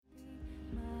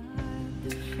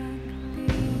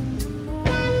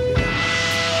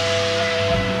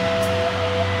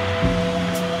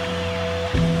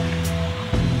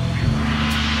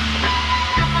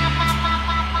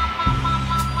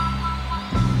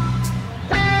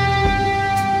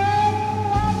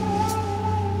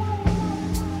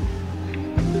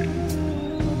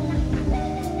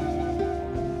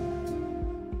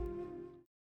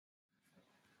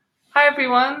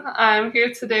everyone. I'm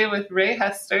here today with Rae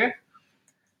Hester.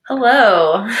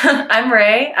 Hello, I'm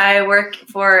Rae. I work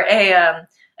for an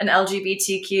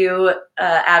LGBTQ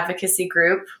advocacy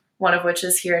group, one of which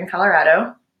is here in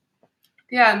Colorado.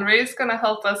 Yeah, and Rae's going to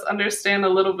help us understand a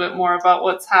little bit more about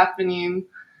what's happening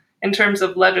in terms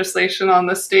of legislation on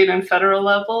the state and federal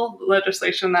level,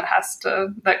 legislation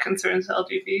that concerns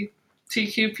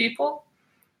LGBTQ people.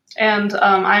 And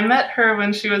I met her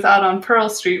when she was out on Pearl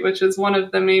Street, which is one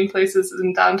of the main places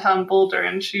in downtown Boulder,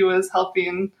 and she was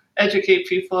helping educate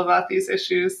people about these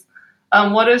issues.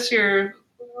 What does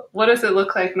it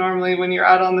look like normally when you're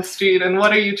out on the street, and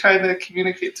what are you trying to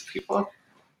communicate to people?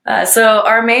 So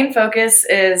our main focus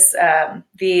is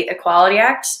the Equality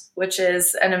Act, which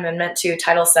is an amendment to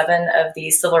Title VII of the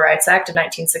Civil Rights Act of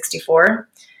 1964,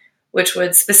 which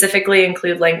would specifically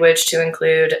include language to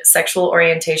include sexual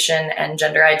orientation and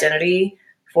gender identity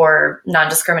for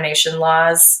non-discrimination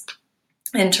laws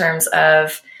in terms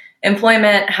of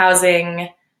employment, housing,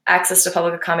 access to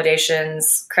public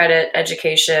accommodations, credit,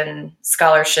 education,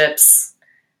 scholarships,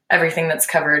 everything that's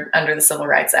covered under the Civil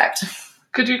Rights Act.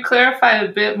 Could you clarify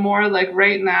a bit more, like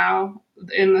right now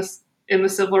in the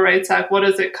Civil Rights Act, what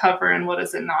does it cover and what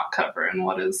does it not cover, and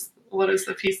what is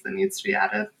the piece that needs to be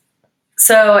added?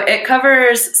 So it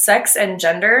covers sex and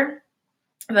gender,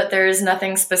 but there is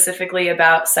nothing specifically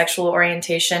about sexual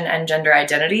orientation and gender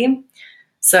identity.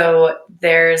 So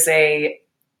there's a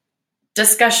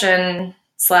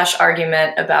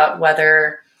discussion/argument about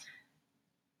whether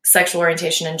sexual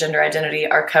orientation and gender identity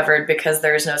are covered because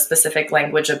there is no specific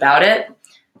language about it.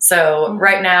 So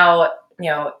right now,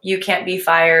 you can't be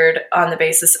fired on the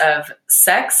basis of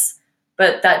sex,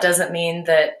 but that doesn't mean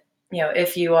that,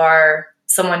 if you are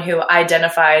someone who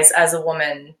identifies as a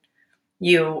woman,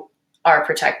 you are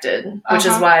protected, which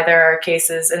is why there are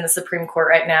cases in the Supreme Court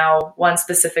right now. One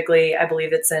specifically, I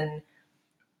believe it's in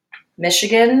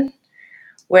Michigan,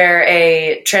 where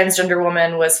a transgender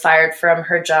woman was fired from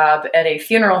her job at a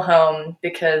funeral home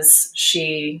because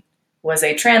she was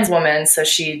a trans woman, so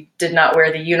she did not wear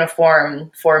the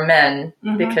uniform for men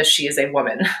because she is a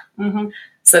woman.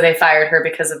 So they fired her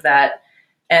because of that.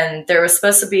 And there was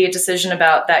supposed to be a decision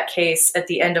about that case at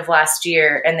the end of last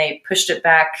year, and they pushed it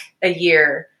back a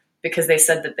year because they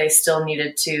said that they still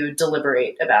needed to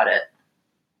deliberate about it.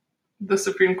 The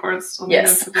Supreme Court still needed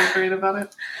to deliberate about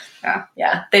it?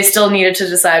 Yeah. They still needed to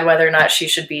decide whether or not she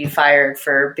should be fired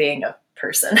for being a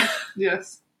person.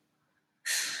 Yes.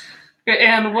 Okay,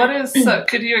 and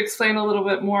could you explain a little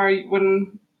bit more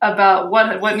about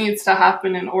what needs to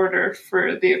happen in order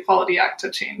for the Equality Act to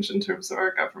change in terms of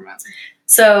our government?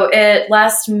 So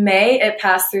last May, it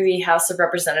passed through the House of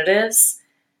Representatives,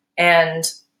 and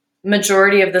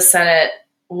majority of the Senate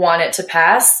want it to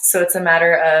pass. So it's a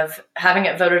matter of having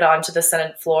it voted on to the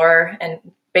Senate floor and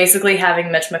basically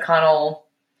having Mitch McConnell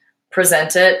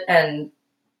present it and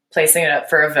placing it up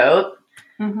for a vote.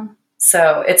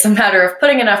 So it's a matter of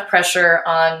putting enough pressure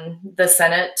on the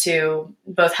Senate to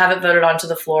both have it voted onto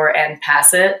the floor and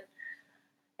pass it.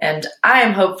 And I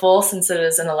am hopeful, since it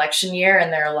is an election year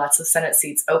and there are lots of Senate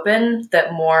seats open,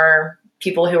 that more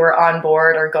people who are on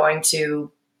board are going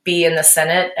to be in the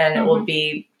Senate, and it will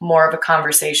be more of a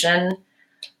conversation,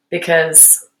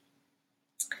 because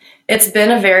it's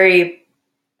been a very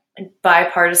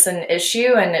bipartisan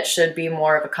issue, and it should be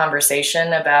more of a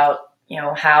conversation about,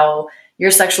 how your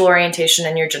sexual orientation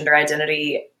and your gender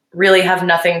identity really have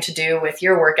nothing to do with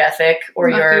your work ethic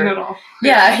or your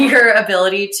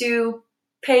ability to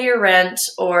pay your rent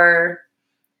or,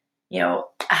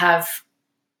 have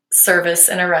service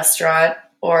in a restaurant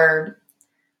or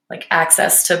like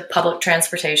access to public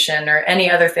transportation or any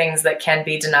other things that can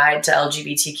be denied to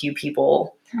LGBTQ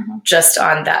people just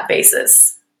on that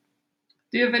basis.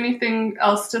 Do you have anything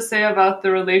else to say about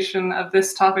the relation of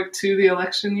this topic to the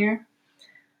election year?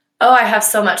 Oh, I have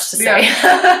so much to say.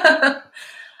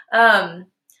 I don't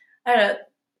know.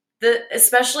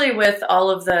 Especially with all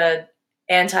of the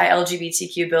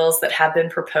anti-LGBTQ bills that have been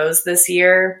proposed this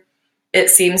year,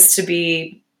 it seems to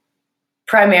be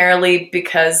primarily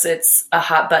because it's a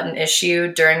hot button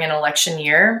issue during an election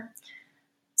year.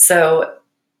 So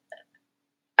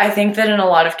I think that in a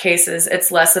lot of cases,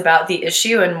 it's less about the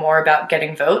issue and more about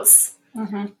getting votes.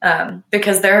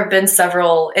 Because there have been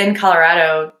several in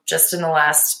Colorado just in the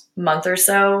last month or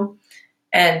so,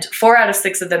 and 4 out of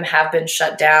 6 of them have been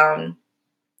shut down,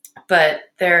 but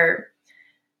they're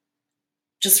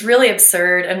just really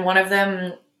absurd. And one of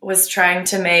them was trying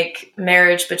to make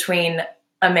marriage between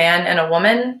a man and a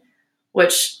woman,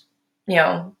 which,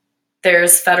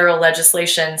 there's federal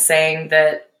legislation saying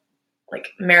that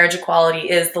like marriage equality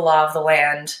is the law of the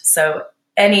land. So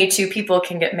any two people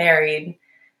can get married.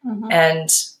 And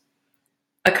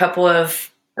a couple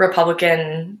of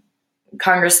Republican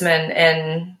congressmen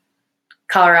in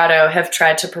Colorado have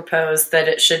tried to propose that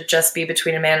it should just be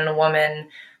between a man and a woman,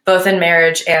 both in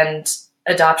marriage and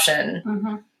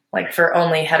adoption, like for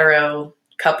only hetero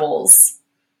couples.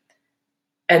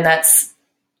 And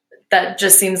that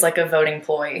just seems like a voting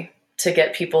ploy to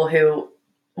get people who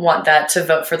want that to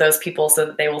vote for those people so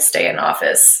that they will stay in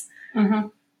office.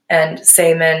 And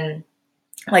same in,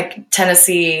 like,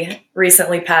 Tennessee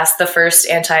recently passed the first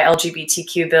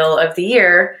anti-LGBTQ bill of the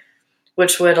year,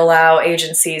 which would allow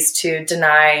agencies to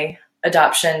deny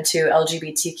adoption to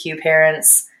LGBTQ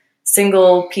parents,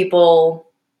 single people,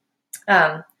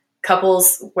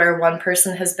 couples where one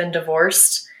person has been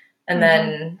divorced, and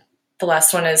then the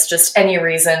last one is just any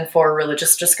reason for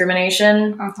religious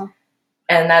discrimination.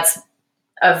 And that's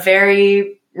a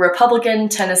very Republican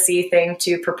Tennessee thing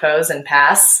to propose and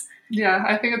pass. Yeah,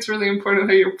 I think it's really important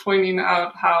that you're pointing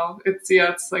out how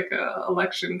it's like a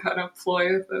election kind of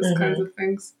ploy, those kinds of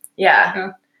things.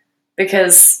 Yeah.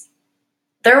 Because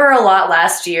there were a lot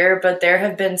last year, but there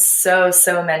have been so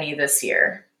many this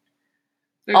year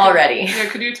already.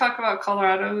 Could you talk about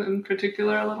Colorado in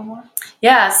particular a little more?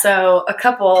 Yeah, so a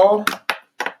couple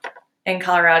in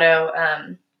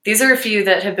Colorado. These are a few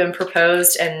that have been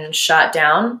proposed and shot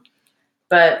down,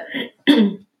 but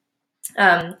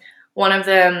one of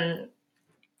them,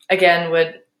 again,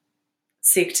 would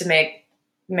seek to make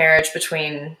marriage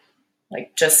between,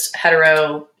 like, just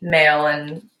hetero male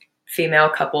and female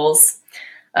couples.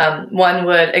 One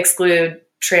would exclude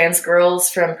trans girls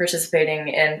from participating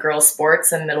in girls'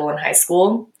 sports in middle and high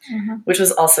school, which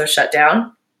was also shut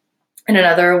down. And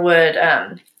another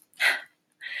would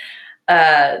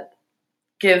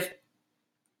give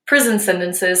prison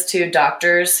sentences to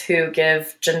doctors who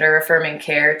give gender-affirming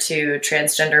care to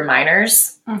transgender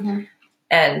minors.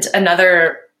 And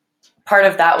another part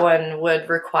of that one would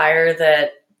require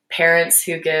that parents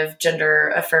who give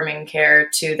gender-affirming care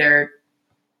to their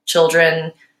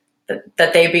children,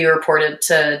 that they be reported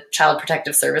to Child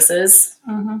Protective Services,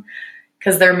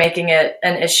 because they're making it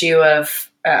an issue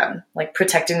of like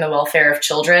protecting the welfare of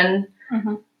children,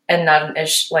 and not an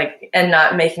issue, like, and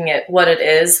not making it what it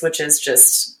is, which is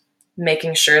just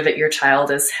making sure that your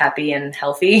child is happy and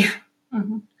healthy.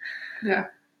 Yeah.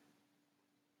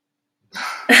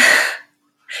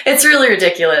 It's really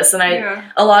ridiculous. And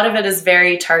a lot of it is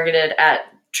very targeted at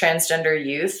transgender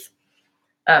youth,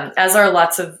 as are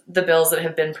lots of the bills that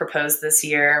have been proposed this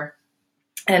year.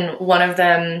 And one of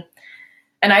them,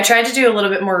 and I tried to do a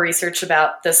little bit more research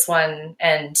about this one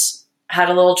and had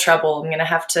a little trouble. I'm going to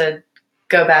have to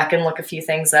go back and look a few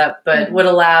things up, but would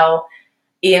allow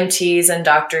EMTs and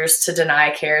doctors to deny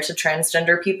care to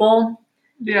transgender people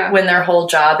when their whole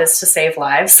job is to save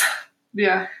lives.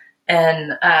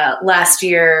 And last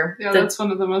year... that's one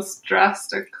of the most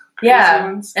drastic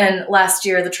ones. And last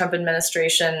year the Trump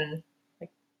administration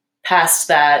passed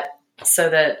that so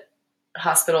that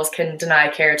hospitals can deny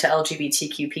care to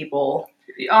LGBTQ people.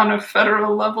 On a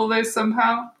federal level, they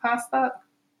somehow passed that?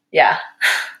 Yeah.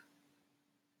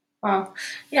 Wow.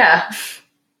 Yeah.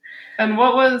 And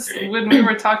what was, when we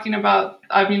were talking about,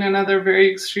 I mean, another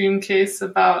very extreme case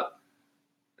about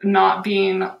not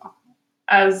being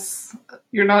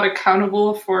you're not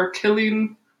accountable for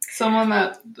killing someone,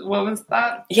 what was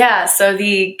that? Yeah, so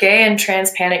the gay and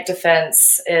trans panic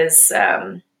defense is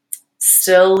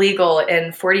still legal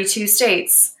in 42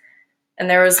 states. And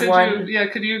there was one...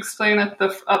 could you explain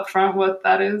up front what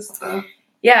that is?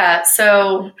 Yeah,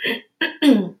 so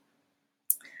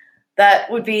that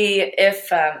would be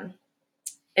if a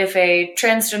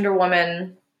transgender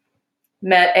woman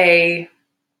met a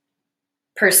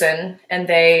person and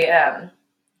they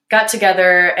got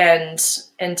together and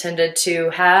intended to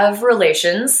have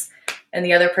relations, and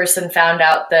the other person found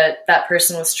out that that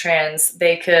person was trans,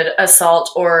 they could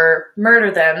assault or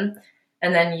murder them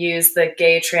and then use the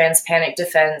gay trans panic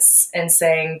defense in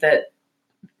saying that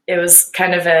it was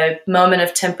kind of a moment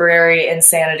of temporary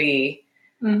insanity.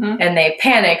 And they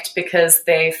panicked because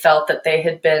they felt that they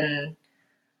had been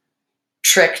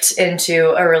tricked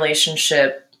into a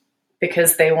relationship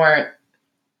because they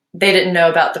didn't know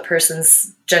about the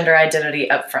person's gender identity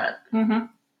up front.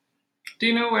 Do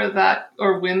you know where that,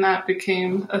 or when that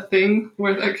became a thing,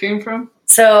 where that came from?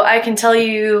 So I can tell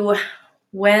you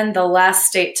when the last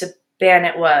state to ban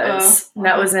it was.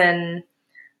 That was in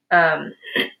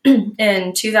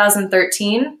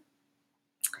 2013.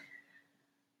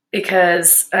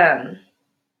 Because I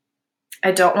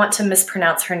don't want to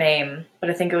mispronounce her name, but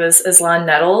I think it was Islan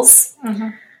Nettles,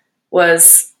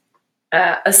 was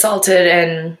assaulted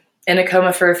and in a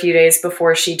coma for a few days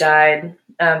before she died,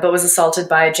 but was assaulted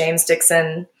by James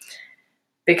Dixon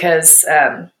because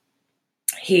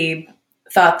he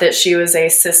thought that she was a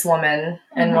cis woman,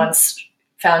 and once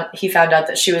he found out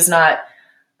that she was not,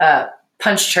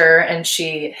 punched her and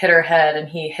she hit her head, and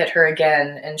he hit her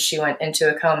again and she went into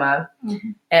a coma.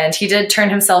 And he did turn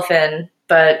himself in,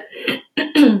 but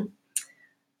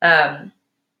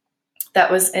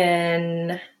that was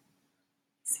in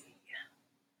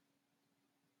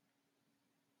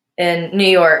New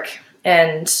York,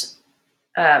 and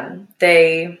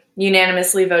they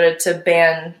unanimously voted to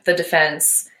ban the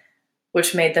defense,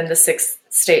 which made them the sixth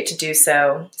state to do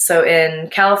so. So in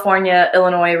California,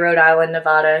 Illinois, Rhode Island,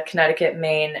 Nevada, Connecticut,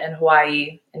 Maine, and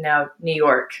Hawaii, and now New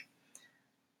York,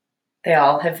 they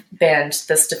all have banned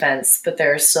this defense, but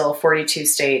there are still 42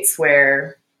 states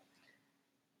where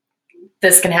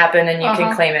this can happen and you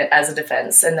can claim it as a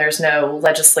defense, and there's no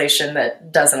legislation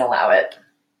that doesn't allow it.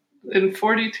 In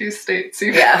 42 states,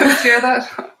 you hear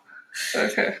that?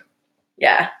 Okay.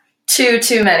 Yeah. Too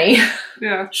many.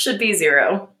 Yeah. Should be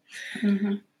 0.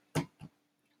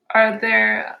 Are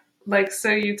there, so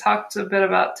you talked a bit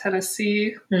about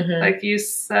Tennessee. Like you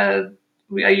said,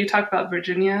 you talked about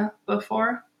Virginia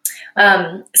before?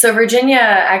 So Virginia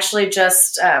actually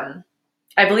just, I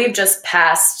believe, just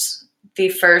passed the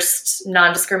first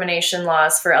non-discrimination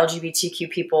laws for LGBTQ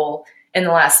people in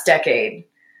the last decade.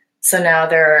 So now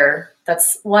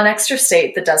that's one extra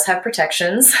state that does have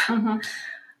protections.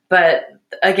 But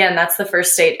again, that's the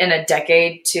first state in a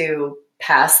decade to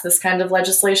pass this kind of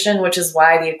legislation, which is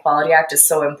why the Equality Act is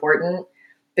so important,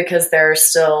 because there are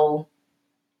still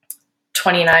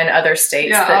 29 other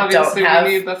states that don't have.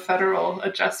 We need the federal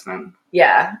adjustment.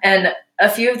 Yeah, and a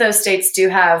few of those states do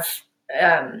have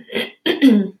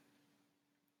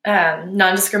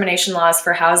non-discrimination laws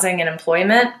for housing and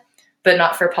employment, but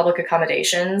not for public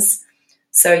accommodations.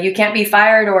 So you can't be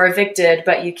fired or evicted,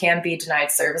 but you can be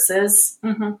denied services,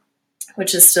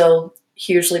 which is still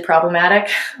hugely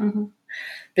problematic.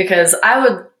 Because I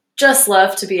would just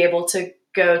love to be able to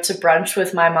go to brunch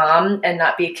with my mom and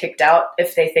not be kicked out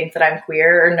if they think that I'm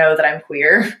queer or know that I'm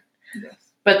queer. Yes.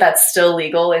 But that's still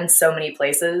legal in so many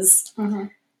places.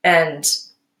 And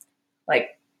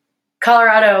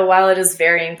Colorado, while it is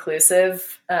very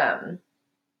inclusive,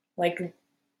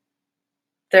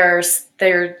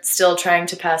 they're still trying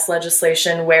to pass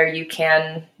legislation where you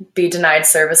can be denied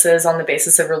services on the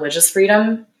basis of religious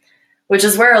freedom, which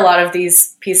is where a lot of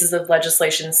these pieces of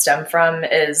legislation stem from,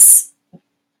 is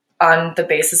on the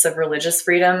basis of religious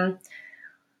freedom,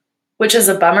 which is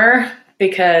a bummer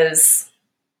because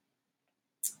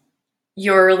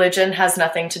your religion has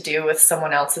nothing to do with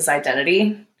someone else's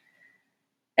identity.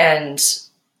 And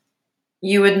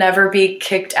you would never be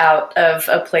kicked out of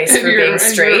a place for being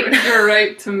straight. You're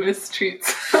right to mistreat.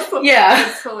 Yeah.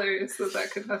 It's hilarious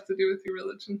that could have to do with your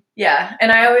religion. Yeah.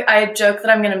 And I joke that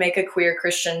I'm going to make a queer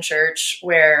Christian church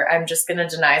where I'm just going to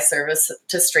deny service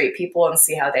to straight people and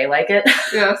see how they like it.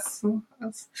 Yes.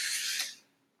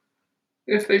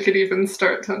 If they could even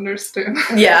start to understand.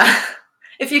 Yeah.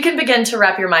 If you can begin to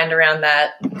wrap your mind around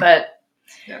that. But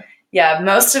yeah,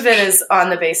 most of it is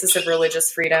on the basis of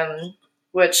religious freedom,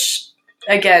 which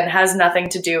again has nothing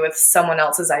to do with someone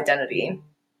else's identity.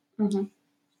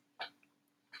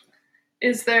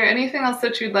 Is there anything else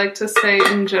that you'd like to say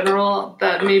in general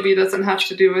that maybe doesn't have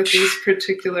to do with these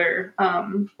particular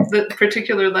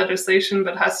legislation,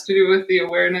 but has to do with the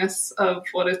awareness of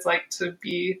what it's like to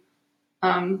be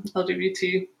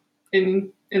LGBT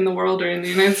in the world or in the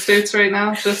United States right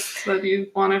now, just that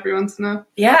you want everyone to know?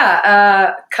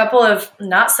 Yeah, a couple of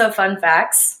not so fun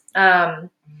facts.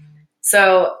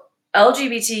 So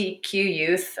LGBTQ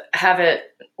youth have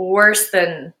it worse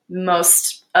than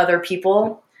most other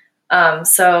people.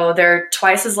 So they're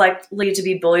twice as likely to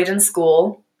be bullied in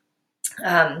school.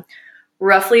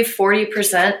 Roughly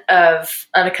 40% of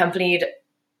unaccompanied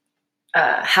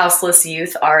houseless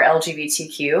youth are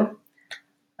LGBTQ.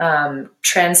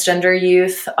 Transgender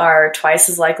youth are twice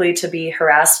as likely to be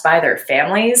harassed by their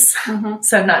families.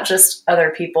 So not just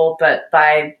other people, but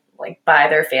by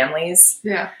their families.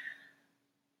 Yeah.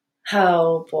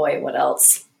 Oh boy, what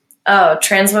else? Oh,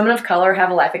 trans women of color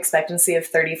have a life expectancy of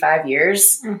 35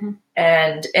 years.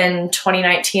 And in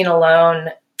 2019 alone,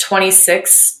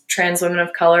 26 trans women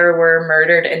of color were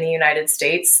murdered in the United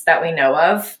States that we know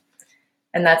of.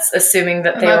 And that's assuming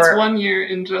that that's 1 year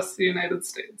in just the United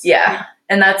States. Yeah.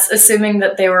 And that's assuming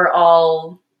that they were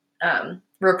all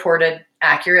reported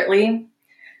accurately,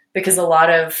 because a lot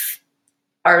of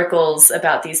articles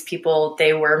about these people,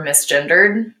 they were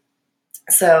misgendered.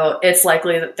 So it's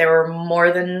likely that there were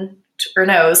it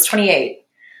was 28.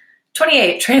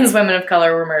 28 trans women of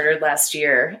color were murdered last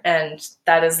year, and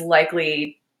that is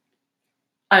likely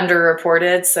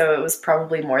underreported, so it was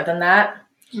probably more than that.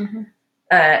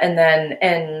 And then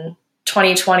in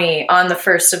 2020, on the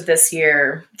 1st of this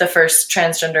year, the first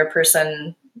transgender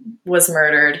person was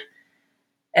murdered.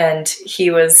 And he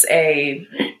was an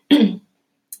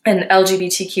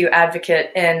LGBTQ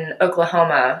advocate in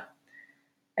Oklahoma.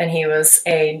 And he was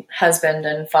a husband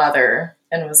and father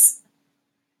and was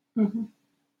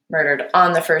murdered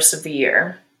on the 1st of the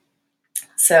year.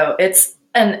 So it's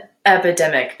an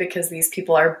epidemic because these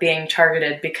people are being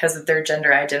targeted because of their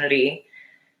gender identity.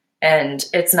 And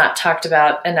it's not talked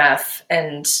about enough,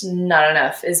 and not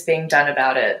enough is being done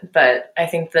about it. But I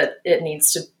think that it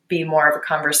needs to be more of a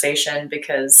conversation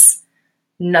because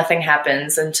nothing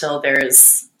happens until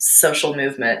there's social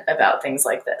movement about things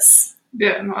like this.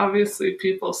 Yeah, and obviously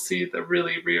people see the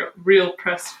really real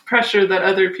pressure that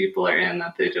other people are in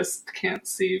that they just can't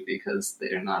see because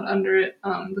they're not under it.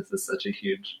 This is such a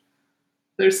huge,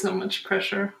 there's so much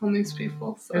pressure on these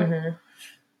people. So,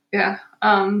 yeah.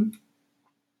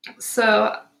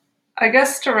 So I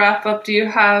guess to wrap up, do you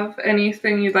have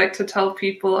anything you'd like to tell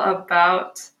people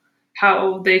about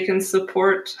how they can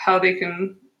support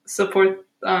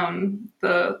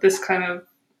this kind of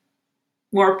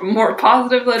more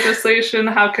positive legislation?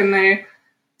 How can they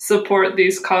support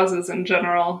these causes in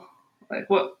general? Like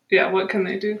what can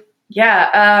they do?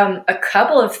 Yeah, a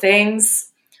couple of things.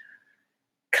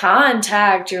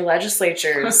 Contact your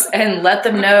legislatures and let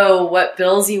them know what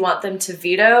bills you want them to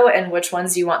veto and which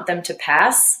ones you want them to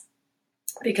pass.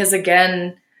 Because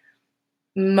again,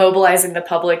 mobilizing the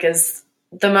public is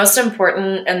the most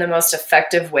important and the most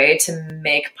effective way to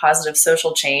make positive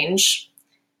social change.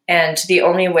 And the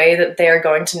only way that they are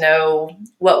going to know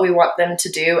what we want them to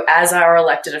do as our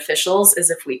elected officials is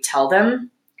if we tell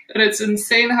them. And it's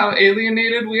insane how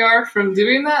alienated we are from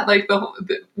doing that. Like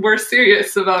we're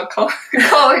serious about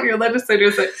calling your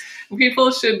legislators. Like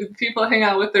people hang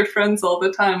out with their friends all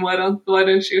the time. Why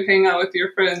don't you hang out with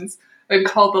your friends and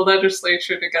call the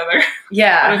legislature together?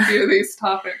 Yeah. On a few of these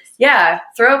topics. Yeah.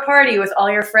 Throw a party with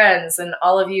all your friends and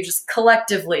all of you just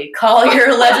collectively call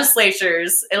your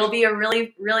legislatures. It'll be a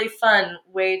really, really fun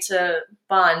way to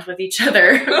bond with each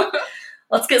other.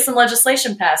 Let's get some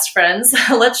legislation passed, friends.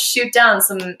 Let's shoot down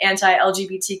some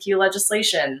anti-LGBTQ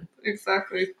legislation.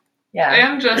 Exactly.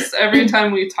 Yeah. And just every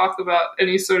time we talk about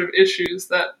any sort of issues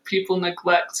that people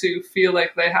neglect to feel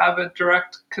like they have a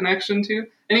direct connection to,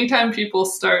 anytime people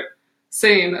start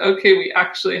saying, okay, we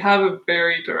actually have a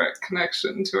very direct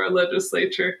connection to our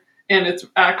legislature, and it's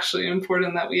actually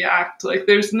important that we act, like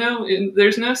there's no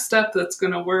step that's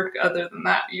going to work other than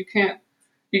that. You can't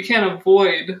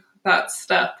avoid that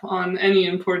step on any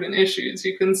important issues.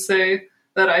 You can say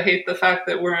that I hate the fact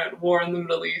that we're at war in the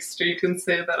Middle East, or you can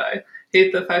say that I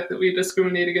hate the fact that we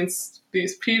discriminate against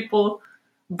these people.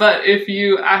 But if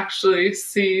you actually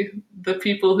see the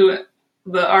people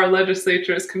our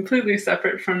legislature is completely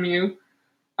separate from you,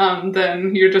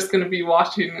 then you're just going to be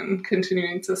watching and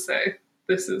continuing to say,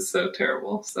 this is so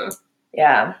terrible. So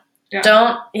yeah.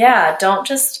 Don't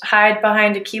just hide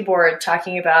behind a keyboard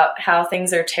talking about how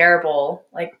things are terrible.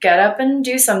 Like, get up and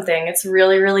do something. It's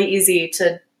really, really easy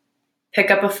to pick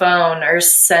up a phone or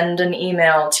send an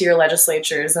email to your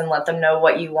legislatures and let them know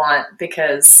what you want,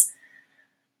 because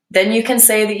then you can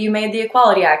say that you made the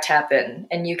Equality Act happen,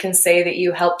 and you can say that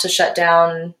you helped to shut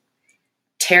down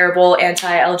terrible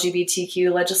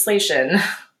anti-LGBTQ legislation.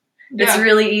 Yeah. It's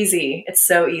really easy. It's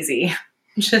so easy.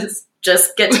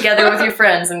 Just get together with your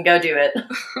friends and go do it.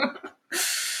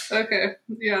 Okay.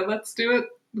 Yeah, let's do it.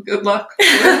 Good luck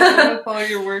with all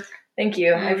your work. Thank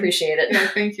you. I appreciate it. Yeah,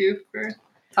 thank you for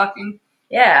talking.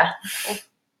 Yeah.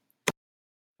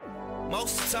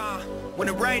 Most of the time, when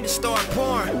the rain started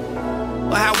pouring,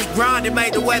 or how we grinded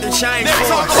made the weather change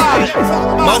for us.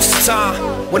 Most of the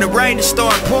time, when the rain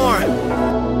started pouring,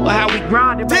 or how we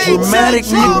grinded made the weather change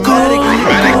for us.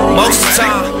 Most of the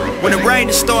time, when the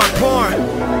rain started pouring,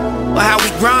 or how we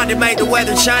grinded made the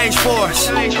weather change for us.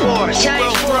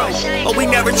 But we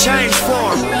never changed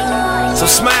for them. So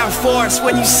smile for us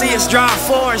when you see us drive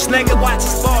for us. Nigga, watch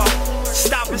us fall.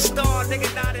 Stop and start,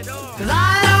 nigga, not at all. 'Cause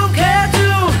I don't care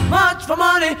too much for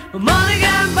money, but money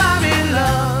can buy